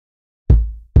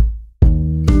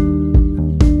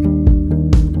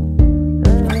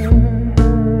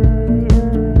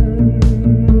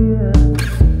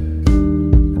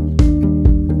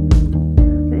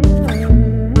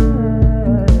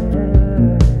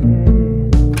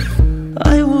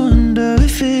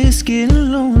it's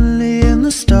getting lonely in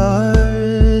the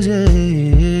stars,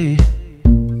 yeah.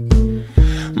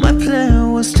 My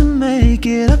plan was to make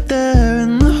it up there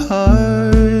in the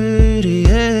heart,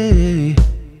 yeah.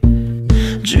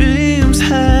 Dreams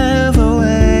have a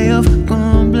way of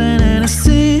crumbling, and it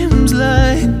seems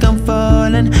like I'm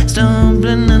falling,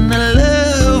 stumbling. And I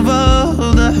love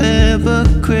all the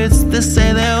hypocrites that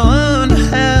say they want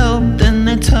help, then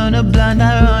they turn a blind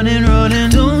eye, running.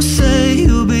 Don't say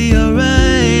you'll be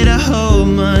alright, I hold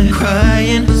mine,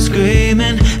 crying,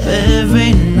 screaming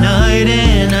every night.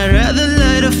 And I'd rather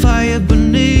light a fire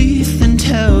beneath than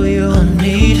tell you I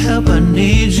need help, I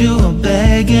need you, I'm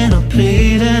begging, I'm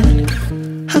pleading.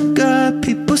 I got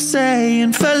people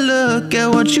saying, Phel, look at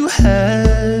what you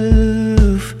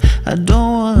have. I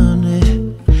don't want it,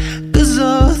 'cause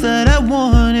all that I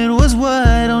wanted was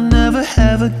what I'll never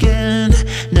have again.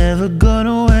 Never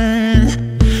gonna win.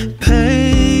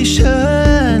 Patiently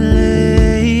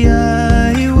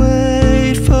I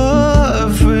wait for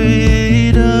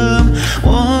freedom,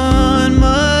 want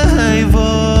my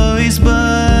voice,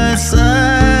 but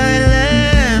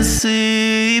silence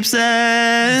seeps.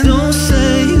 And don't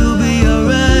say you'll be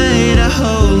alright, I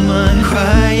hold mine,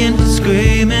 crying,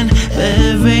 screaming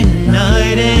every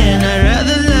night. And I'd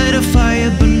rather light a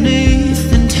fire beneath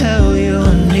than tell you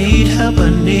I need help, I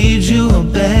need you, I'm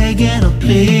begging, I'm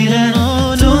pleading.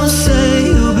 Oh, don't say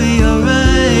you'll be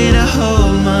alright, I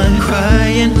hold mine,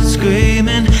 crying,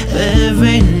 screaming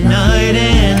every night.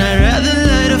 And I'd rather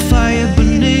light a fire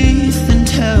beneath than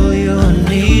tell you I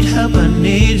need help, I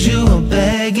need you, I'm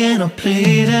begging, I'm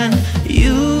pleading.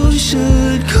 You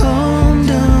should calm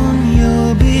down,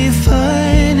 you'll be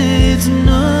fine, it's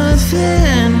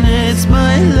nothing, it's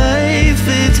my life,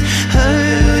 it's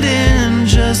hurting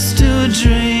just to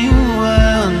dream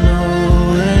while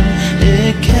knowing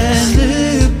it can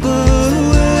slip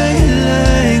away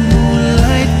like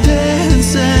moonlight,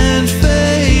 dance and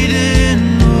fade in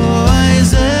no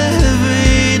eyes.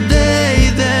 Every day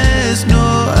there's no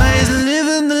eyes,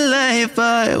 living the life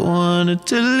I wanted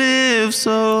to live.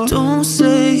 So don't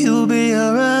say you'll be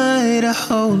alright, I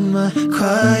hold my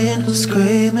crying,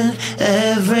 screaming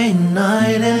every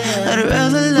night. And I'd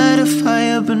rather light a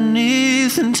fire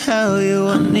beneath and tell you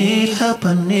I need help,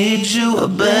 I need you,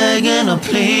 I'm begging, I'm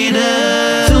pleading.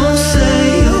 Don't say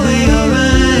you'll be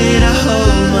alright, I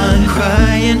hold mine,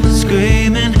 crying,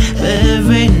 screaming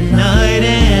every night.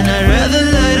 And I'd rather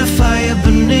light a fire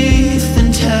beneath than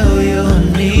tell you I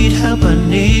need help, I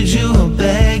need you, I'm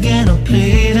begging, I'm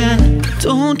pleading.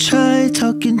 Don't try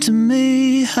talking to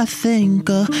me, I think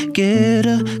I'll get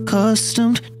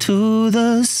accustomed to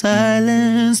the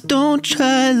silence. Don't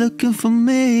try looking for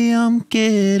me, I'm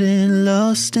getting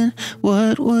lost in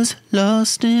what was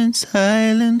lost in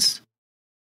silence.